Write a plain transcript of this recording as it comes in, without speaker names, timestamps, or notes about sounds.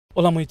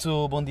Olá,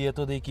 muito bom dia a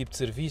toda a equipe de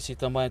serviço e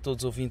também a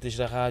todos os ouvintes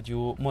da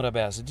Rádio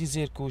Morabeza.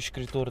 Dizer que o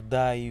escritor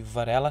Dai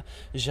Varela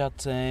já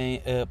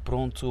tem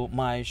pronto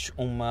mais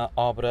uma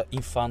obra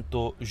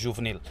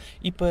infanto-juvenil.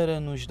 E para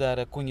nos dar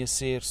a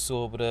conhecer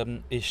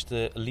sobre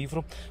este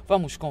livro,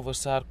 vamos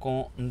conversar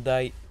com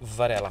Dai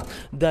Varela.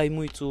 Dai,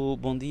 muito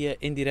bom dia,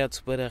 em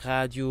direto para a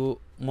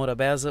Rádio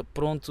Morabeza.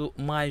 Pronto,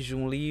 mais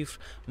um livro,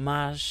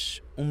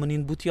 mais um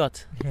Mnine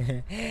Butióde.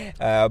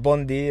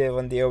 Bom dia,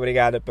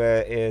 obrigado por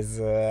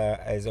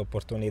essa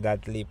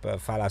oportunidade ali para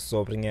falar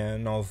sobre o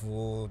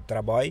novo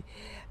trabalho.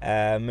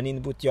 Mnine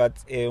Butióde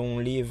é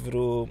um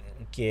livro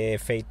que é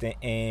feito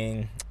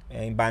em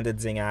banda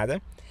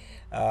desenhada.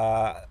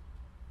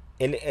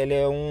 Ele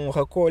é uma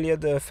recolha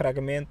de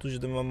fragmentos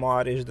de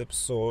memórias de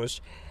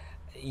pessoas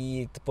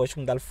e depois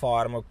de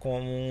forma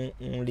como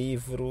um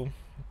livro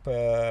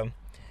para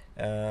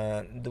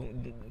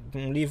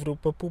um livro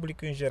para o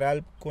público em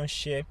geral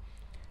conhecer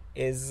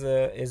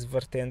essa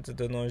vertente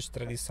da nossa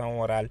tradição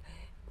oral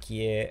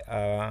que é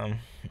a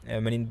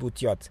Mnine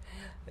Butióde.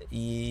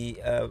 E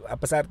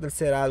apesar de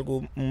ser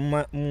algo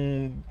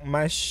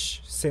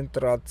mais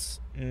centrado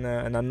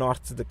na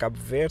norte de Cabo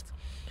Verde,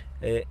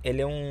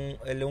 ele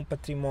é um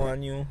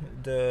património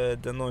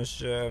da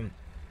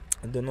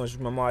nossa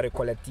memória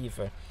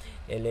coletiva.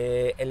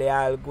 Ele é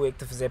algo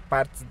que faz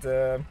parte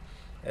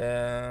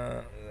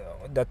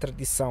da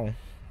tradição.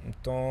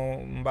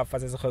 Então vai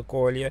fazer essa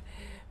recolha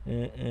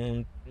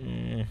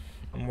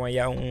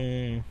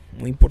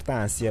uma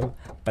importância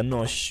para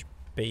nós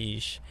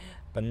país,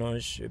 para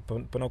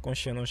não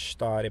conhecer a nossa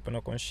história, para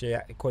não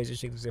conhecer coisas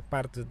que fazem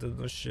parte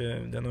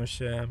da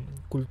nossa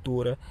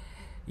cultura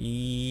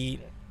e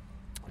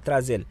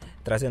trazer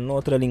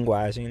noutra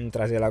linguagem,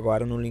 trazer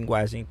agora numa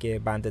linguagem que é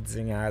banda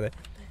desenhada,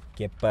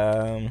 que é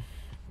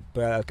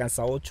para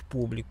alcançar outros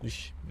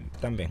públicos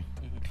também.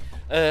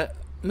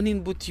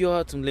 Mnine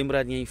Butióde, me lembrar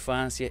da minha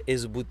infância,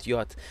 esse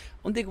Butióde.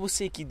 Onde é que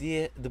você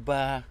queria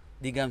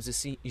digamos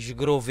assim,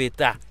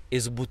 esgrovetar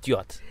esse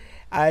Butióde?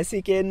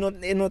 Assim que não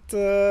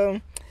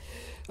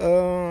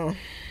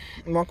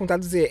contar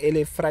dizer,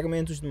 ele é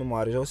fragmentos de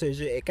memórias, ou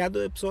seja,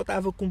 cada pessoa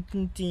estava com um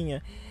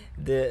pontinha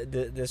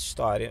dessa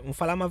história.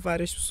 Falava a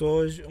várias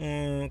pessoas,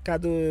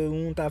 cada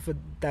um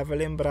estava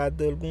lembrado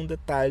de algum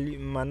detalhe,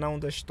 mas não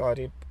da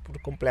história por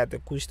completa.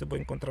 Custa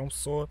bem encontrar uma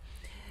pessoa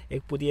que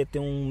podia ter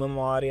uma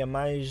memória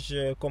mais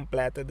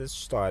completa dessa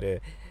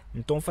história.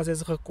 Então fazer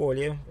essa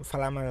recolha,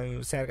 falava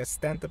cerca de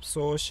 70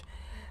 pessoas,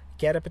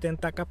 que era para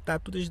tentar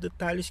captar todos os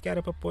detalhes que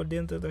era para pôr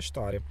dentro da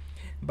história.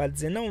 Para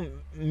dizer, não,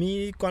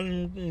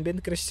 quando bem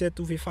crescer,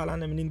 tu vi falar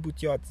na Mnine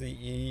Butióde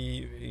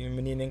e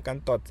Menino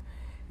Encantote.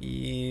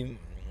 E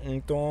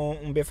então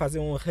bem fazer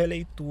uma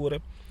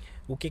releitura,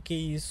 o que é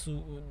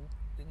isso,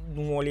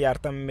 num olhar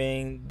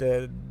também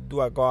do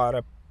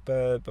agora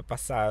para o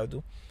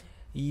passado.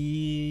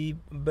 E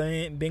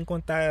bem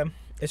contar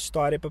a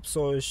história para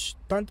pessoas,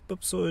 tanto para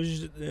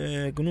pessoas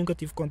que nunca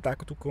tive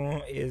contacto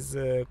com esse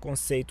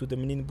conceito de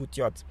Mnine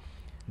Butióde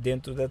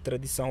dentro da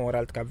tradição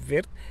oral de Cabo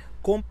Verde,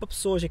 como para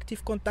pessoas que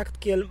tive contacto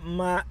com ele,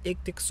 mas é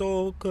que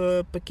só que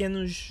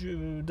pequenos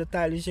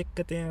detalhes é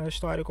que tem a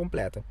história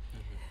completa.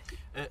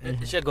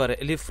 Já agora,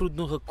 ele é fruto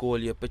de uma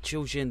recolha para que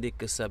a gente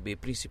quer saber,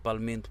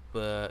 principalmente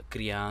para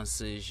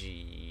crianças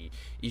e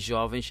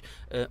jovens,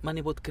 mas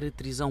nem pode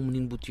caracterizar um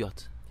Mnine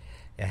Butióde.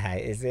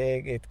 Essa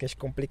é a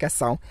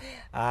complicação.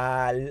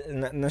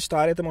 Na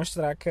história de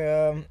mostrar que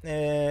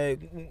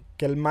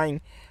aquela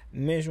mãe,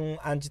 mesmo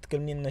antes de que o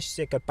menino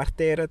nascer, que a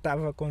parteira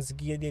estava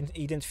conseguindo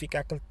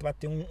identificar que ele estava a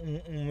ter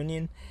um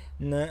menino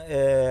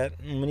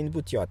um menino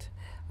Butióde.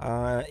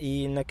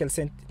 E naquele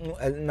sentido,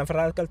 na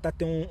verdade, que ele está a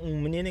ter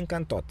um menino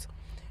Encantote.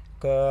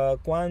 Que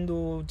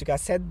quando chegar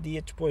 7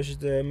 dias depois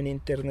do menino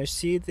ter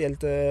nascido, ele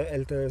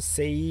está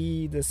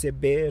sair de seu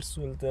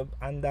berço, ele está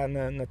andar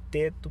no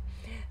teto.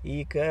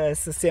 E que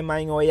se a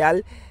mãe olhar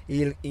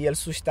e ele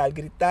assustar,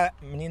 gritar,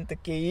 o menino está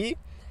aqui,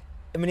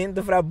 o menino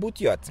deverá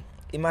Butióde.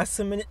 Mas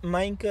se a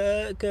mãe que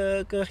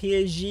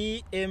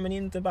reagir, o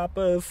menino vai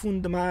para o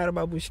fundo do mar,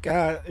 vai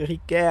buscar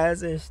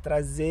riquezas,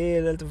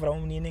 trazer, ele deverá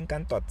um menino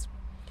Encantote.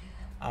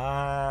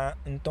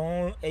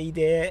 Então a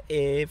ideia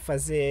é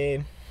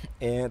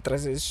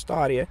trazer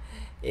história,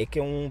 é que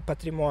é um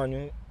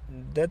património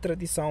da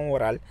tradição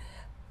oral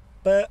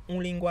para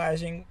uma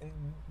linguagem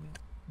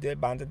de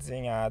banda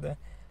desenhada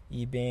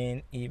e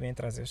bem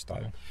trazer a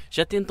história.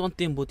 Já tem tanto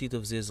tempo a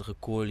fazer essa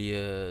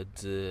recolha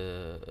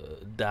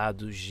de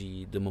dados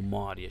e de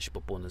memórias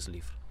para pôr nesse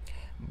livro?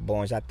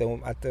 Bom, já estou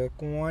até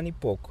com 1 ano e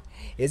pouco.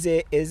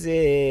 Esse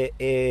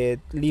é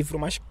livro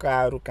mais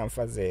caro que eu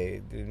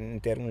fazer em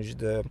termos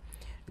de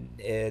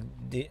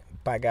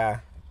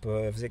pagar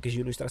para fazer que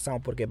ilustração,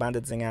 porque a banda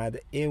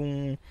desenhada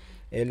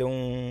ele é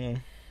um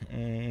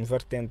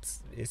vertente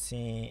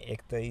assim, é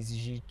que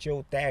exige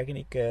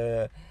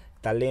técnica,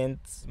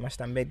 talento, mas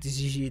também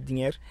exige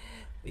dinheiro.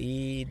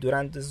 E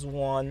durante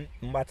um ano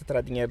não bate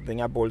tirar dinheiro da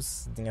minha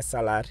bolsa, da minha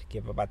salário, que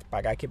é para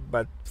pagar, que é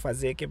para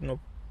fazer, que não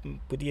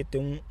podia ter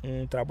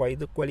um trabalho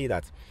de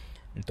qualidade.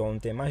 Então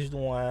tem mais de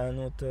 1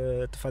 ano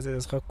de fazer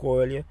essa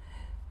recolha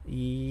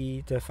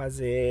e de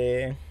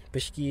fazer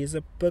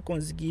pesquisa para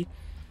conseguir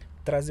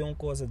trazer uma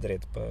coisa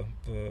direto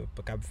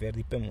para Cabo Verde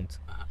e para o mundo.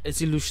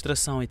 Essa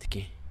ilustração é de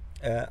quem?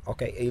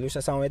 Ok, a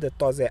ilustração é da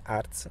Tose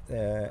Art,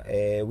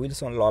 é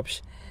Wilson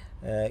Lopes,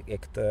 é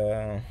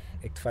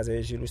que faz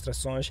as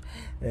ilustrações.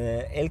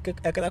 Ele que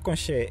a cada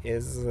conche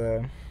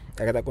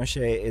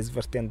é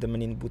vertente da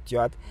Mnine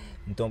Butióde,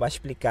 então vai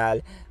explicar,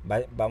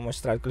 vai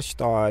mostrar aquela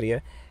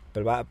história,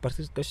 a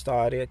partir daquela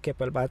história que é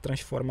para ele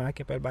transformar,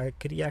 que é para ele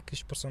criar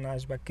aqueles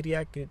personagens, vai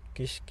criar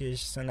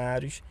aqueles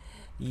cenários,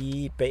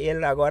 e para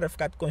ele agora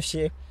ficar de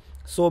conche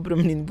sobre o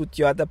Mnine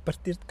Butióde a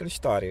partir daquela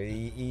história.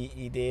 E a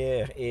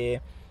ideia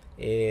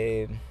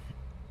é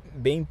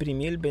bem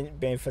imprimir,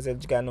 bem fazer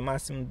chegar no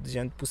máximo de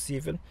gente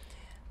possível,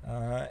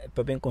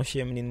 para bem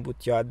conhecer o Mnine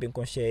Butióde, bem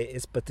conhecer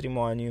esse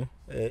património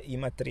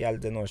imaterial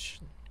de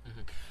nós.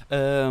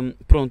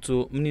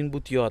 Pronto, Mnine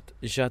Butióde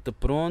já está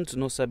pronto,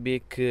 não sabia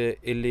que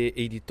ele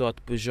é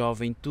editado por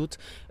Jovem Tudo.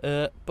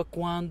 Para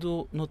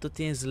quando não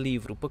tens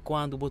livro? Para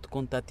quando vou te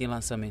contar em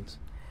lançamento?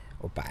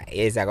 Opa,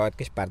 esse agora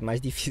que é a parte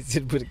mais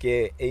difícil,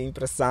 porque a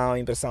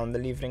impressão do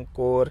livro em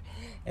cor,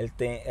 ele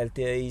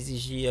tem a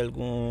exigir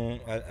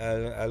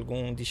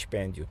algum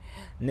dispêndio.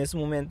 Nesse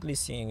momento,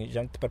 sim,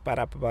 já te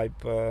preparar para ir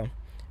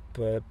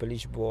para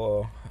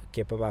Lisboa, que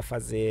é para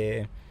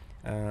fazer,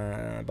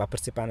 para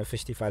participar no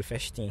Festival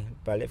Festim,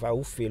 para levar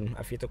o filme,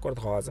 a fita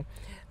cor-de-rosa.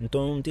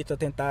 Então, estou a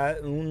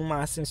tentar, no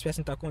máximo, se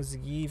tentar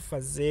conseguir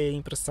fazer a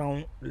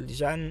impressão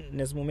já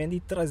nesse momento e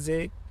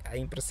trazer a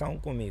impressão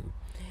comigo.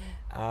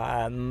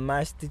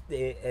 Mas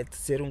é de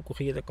ser uma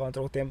corrida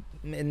contra o tempo,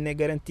 não é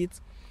garantido,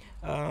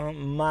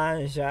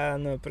 mas já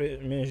no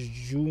mês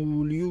de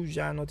julho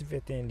já não tiver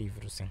tem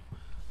livro, sim.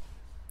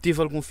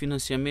 Tive algum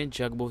financiamento,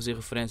 já que vou fazer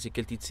referência que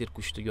ele tinha de ser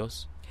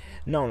custoso?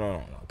 Não.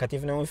 Nunca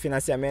tive nenhum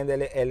financiamento,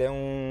 ele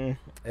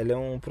é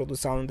uma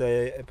produção da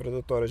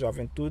produtora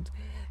Jovem Tudo,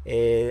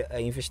 é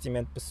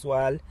investimento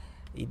pessoal. A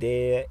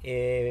ideia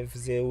é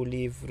fazer o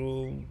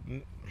livro,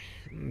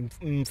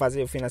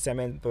 fazer o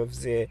financiamento para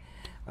fazer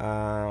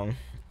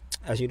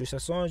as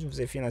ilustrações,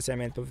 fazer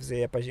financiamento para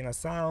fazer a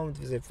paginação,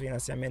 fazer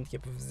financiamento que é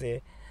para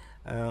fazer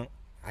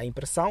a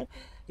impressão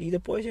e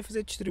depois é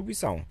fazer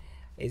distribuição.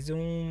 Esse é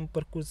um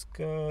percurso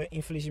que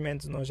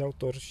infelizmente nós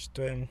autores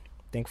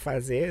tem que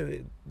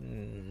fazer,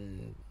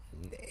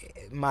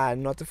 mas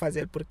não te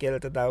fazer porque ele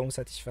te dá uma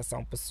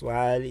satisfação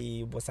pessoal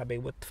e vou saber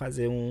vou te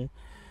fazer uma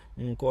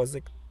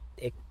coisa que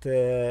é que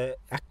te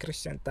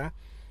acrescentar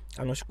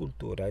a nossa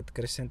cultura, é te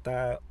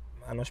acrescentar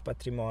a nosso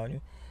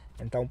património.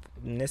 Então,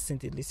 nesse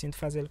sentido, eu sinto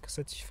fazer com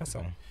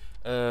satisfação.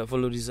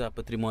 Valorizar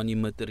património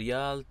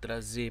imaterial,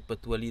 trazer para a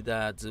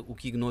atualidade o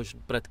que nós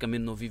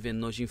praticamente não vivemos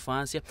na nossa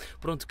infância.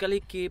 Pronto,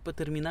 para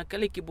terminar,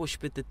 qual é que é a boa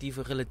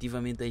expectativa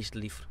relativamente a este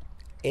livro?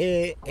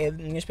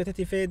 Minha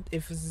expectativa é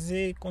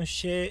fazer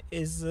conhecer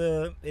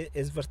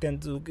esse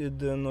vertente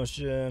da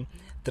nossa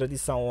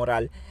tradição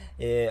oral,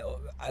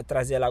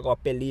 trazer agora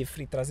para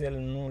livre, trazer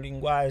numa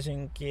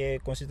linguagem que é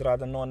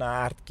considerada não na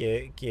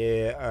arte, que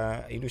é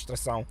a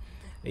ilustração,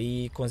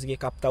 e conseguir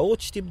captar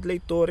outros tipos de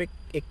leitor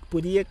que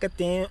podia que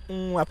tenha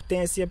uma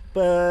apetência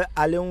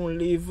para ler um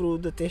livro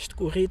de texto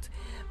corrido,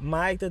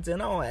 mas está dizendo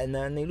não,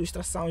 na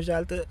ilustração já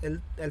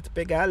ele te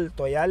pegar, ele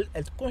te olhar,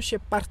 ele te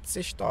conhecer parte dessa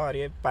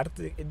história,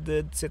 parte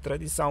dessa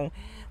tradição,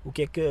 o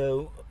que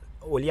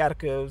olhar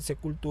que essa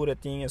cultura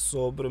tinha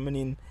sobre o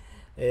menino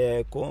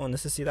com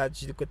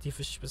necessidades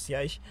educativas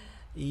especiais,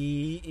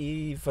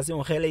 e fazer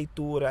uma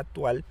releitura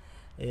atual.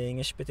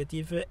 Minha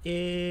expectativa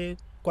é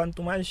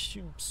quanto mais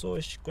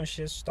pessoas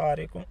conhecem essa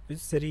história,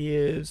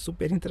 seria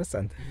super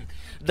interessante.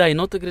 Dai,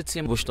 não te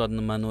agradecemos por estar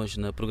hoje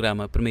no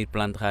programa Primeiro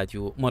Plano de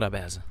Rádio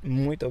Morabeza.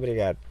 Muito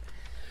obrigado.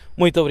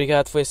 Muito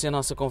obrigado. Foi assim a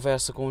nossa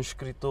conversa com o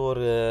escritor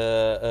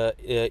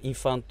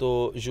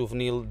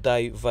infanto-juvenil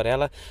Dai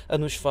Varela, a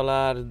nos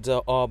falar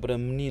da obra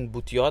Mnine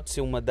Butióde,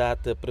 ser uma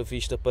data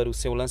prevista para o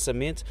seu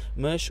lançamento,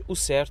 mas o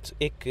certo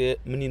é que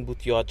Mnine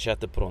Butióde já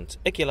está pronto.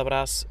 Aquele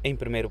abraço em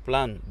primeiro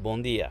plano.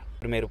 Bom dia.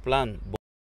 Primeiro plano.